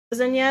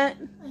Frozen yet?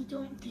 I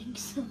don't think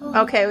so.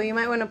 Okay, well you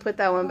might want to put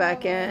that one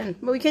back in.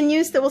 But we can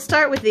use that. We'll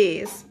start with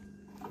these.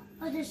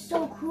 Oh, they're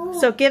so cool.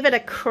 So give it a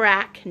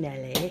crack,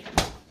 Nelly.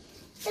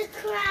 The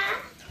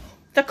crack.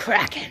 The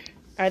Kraken.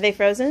 Are they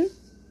frozen?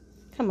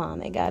 Come on,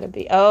 they gotta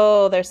be.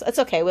 Oh, there's. It's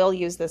okay. We'll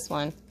use this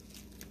one.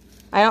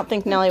 I don't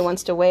think Nelly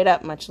wants to wait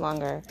up much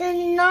longer.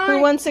 They're not.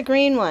 Who wants a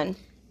green one?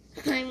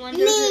 I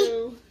wonder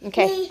who.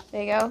 Okay, Me.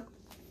 there you go.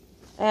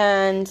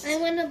 And I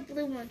want a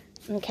blue one.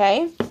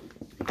 okay.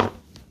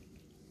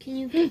 Can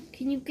you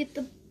get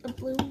the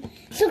blue one?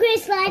 So can I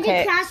slide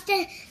across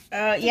the?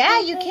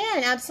 Yeah, you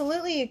can.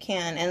 Absolutely, you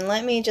can. And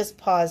let me just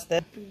pause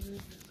this.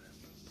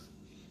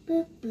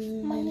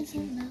 Mine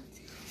isn't melted.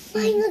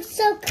 Mine looks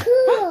so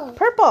cool.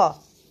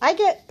 Purple. I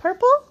get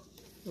purple.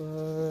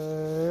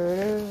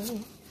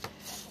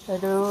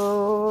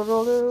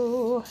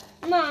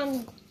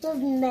 Mom,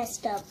 you've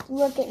messed up.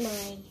 Look at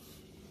mine.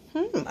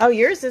 Oh,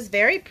 yours is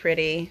very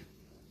pretty.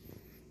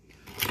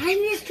 I'm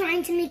just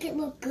trying to make it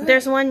look good.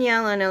 There's one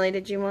yellow, Nelly.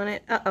 Did you want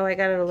it? Uh-oh, I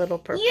got it a little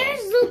purple. Yours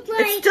look like...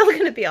 It's still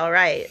going to be all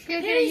right. Here,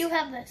 you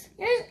have this.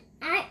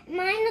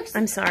 Mine looks...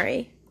 I'm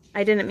sorry.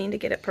 I didn't mean to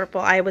get it purple.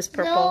 I was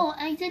purple. No,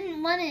 I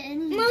didn't want it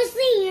anyway.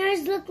 Mostly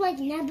yours look like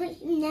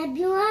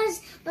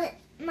nebulas, but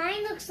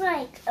mine looks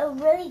like a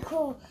really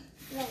cool...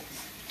 Like,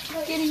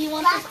 Kitty, you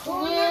want this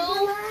blue?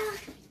 Nebula?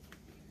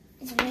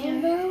 It's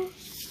rainbow.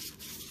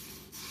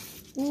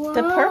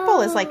 The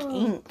purple is like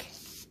ink.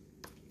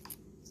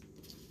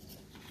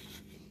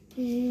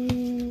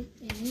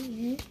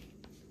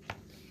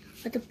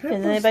 But the purple.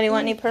 Does anybody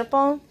want any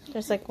purple?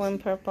 There's like one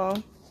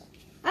purple.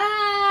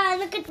 Ah,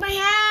 look at my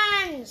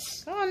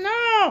hands. Oh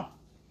no!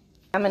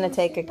 I'm gonna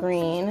take a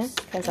green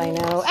because I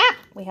know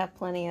we have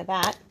plenty of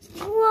that.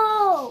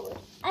 Whoa!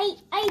 I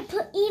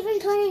even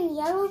put in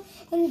yellow,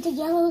 and the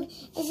yellow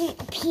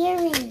isn't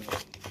appearing.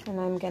 And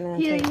I'm gonna.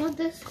 Here, take... you want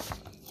this?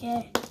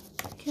 Yeah.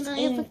 Can I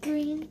have a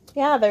green?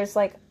 Yeah, there's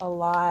like a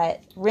lot.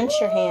 Rinse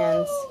your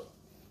hands,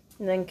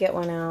 and then get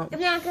one out. I'm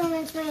not gonna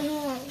rinse my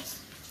hands.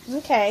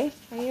 Okay,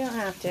 well, you don't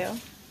have to.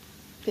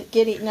 But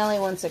Nelly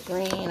wants a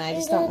green. I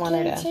just don't want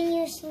her to.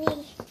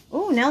 Continuously.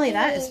 Ooh, Nelly,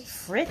 that is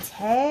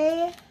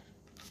pretty.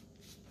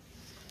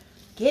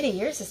 Giddy,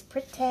 yours is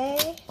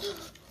pretty.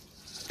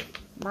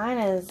 Mine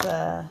is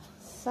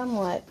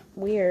somewhat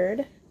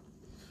weird.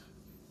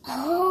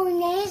 Oh,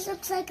 Nelly's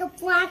looks like a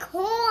black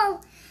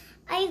hole.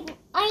 I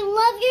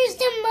love yours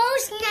the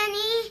most,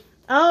 Nanny.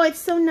 Oh, it's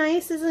so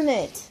nice, isn't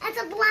it? That's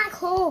a black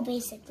hole,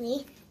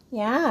 basically.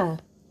 Yeah.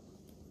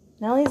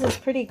 Nelly's is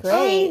pretty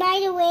great. And by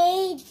the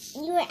way,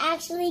 you were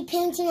actually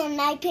painting on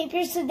my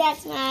paper, so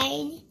that's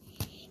mine.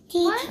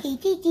 What?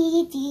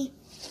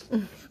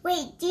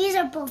 Wait, these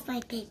are both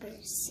my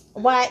papers.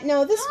 What?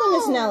 No, this one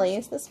is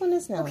Nelly's. This one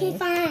is Nelly's. Okay,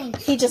 fine.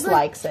 He just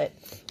likes it.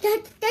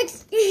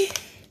 That's...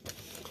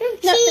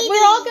 No,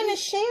 we're all going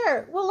to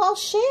share. We'll all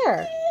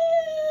share.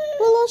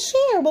 We'll all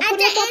share. We'll put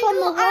it up on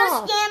the wall. We'll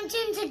all stamped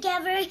in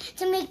together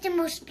to make the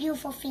most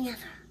beautiful thing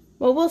ever.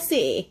 Well, we'll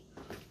see.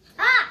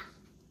 Ah!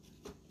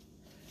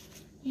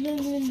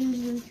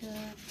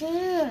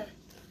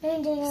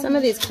 Some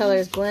of these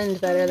colors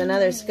blend better than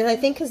others. I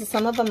think because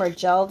some of them are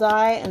gel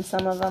dye and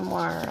some of them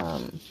are...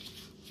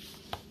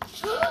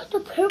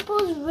 The purple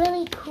is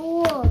really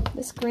cool.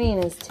 This green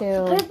is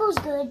too. The purple's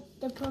good.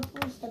 The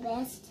purple's the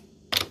best.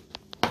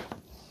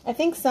 I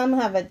think some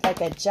have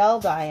like a gel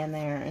dye in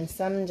there and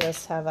some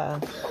just have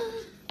a...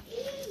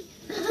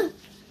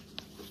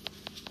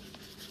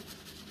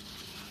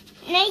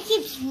 Nay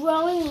keeps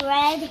rolling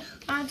red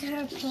onto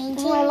her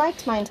painting. Oh, I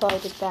liked mine until I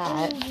did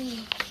that.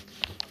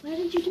 Why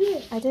did you do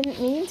it? I didn't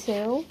mean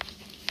to.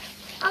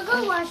 I'll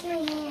go wash my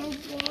hands.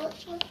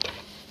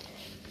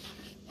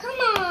 Come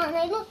on,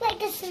 I look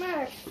like a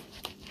Smurf.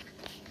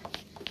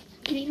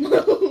 Can you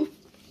move?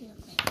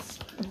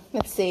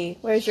 Let's see.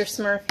 Where's your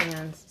Smurf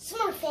hands?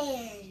 Smurf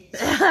hands.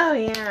 Oh,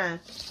 yeah.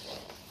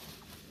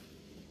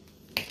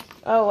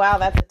 Oh, wow.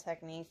 That's a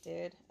technique,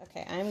 dude.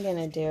 Okay, I'm going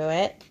to do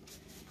it.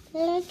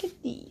 Look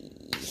at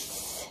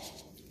these.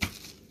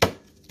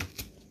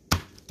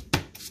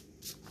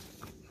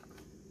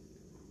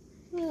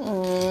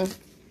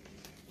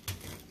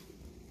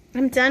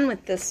 I'm done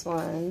with this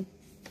one.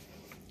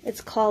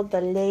 It's called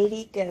the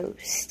Lady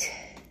Ghost.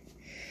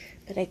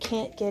 But I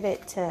can't get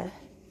it to...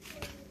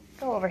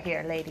 Go over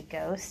here, Lady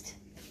Ghost.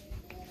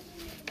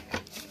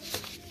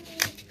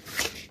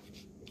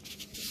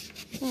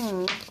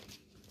 I'm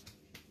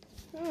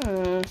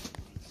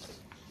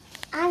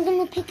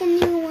going to pick a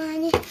new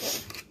one.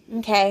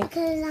 Okay.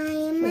 Because I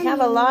am... We have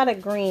a lot of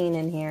green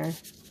in here.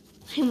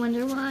 I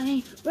wonder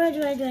why. Red,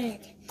 red,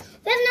 red.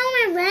 There's no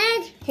one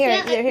red. Here,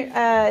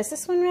 is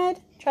this one red?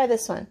 Try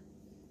this one.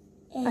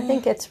 I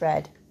think it's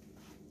red.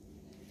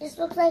 This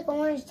looks like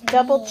orange to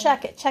Double me.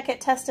 check it. Check it.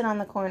 Test it on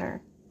the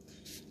corner.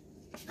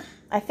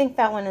 I think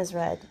that one is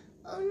red.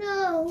 Oh,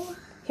 no.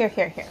 Here.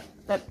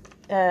 But,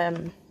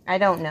 I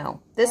don't know.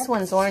 This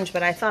one's orange,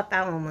 but I thought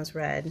that one was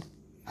red.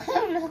 I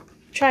don't know.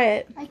 Try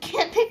it. I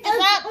can't pick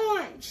this up.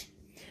 Orange.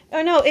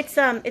 Oh, no,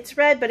 it's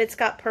red, but it's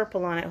got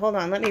purple on it. Hold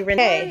on, let me rinse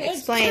it. Okay,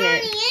 explain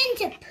it. It's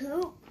turning into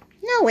poop.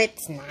 No,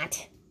 it's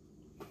not.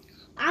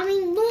 I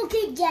mean, look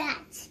at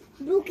that.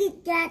 Look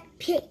at that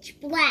pitch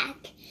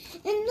black.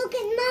 And look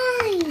at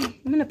mine.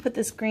 I'm going to put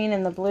this green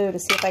and the blue to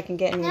see if I can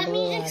get any Let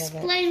blue me out of it.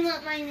 explain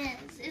what mine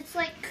is. It's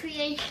like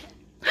creation.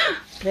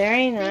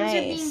 Very nice.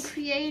 Things are being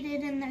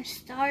created and there's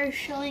stars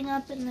showing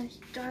up and there's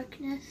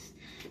darkness.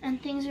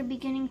 And things are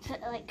beginning to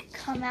like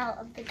come out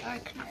of the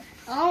darkness.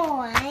 Oh,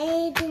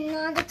 I did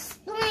not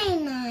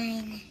explain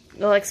mine.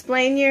 Well,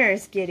 explain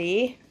yours,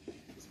 Giddy.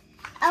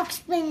 I'll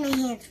explain my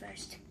hands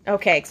first.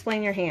 Okay,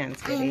 explain your hands,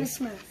 I Giddy. am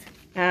smooth.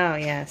 Oh,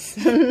 yes.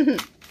 Where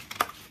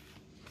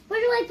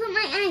do I put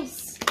my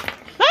ice?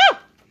 Oh!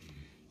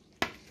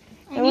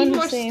 I need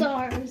more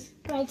stars.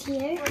 Right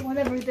here? Or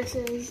whatever this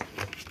is.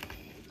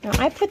 Now,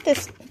 I put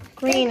this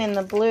green in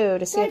the blue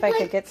to see if I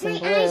could get some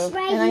blue.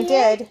 Right and I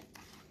here? did.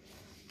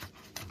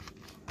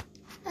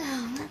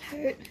 Oh, that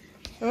hurt.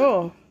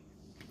 Oh.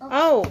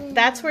 Oh,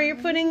 that's where you're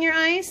putting your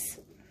ice?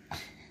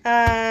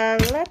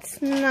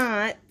 Let's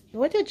not.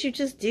 What did you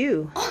just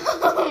do?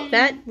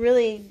 That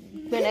really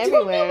went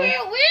everywhere. Where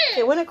it went.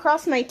 It went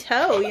across my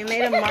toe. You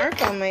made a mark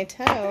on my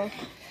toe.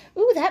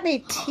 Ooh, that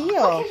made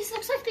teal. Okay, this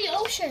looks like the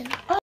ocean.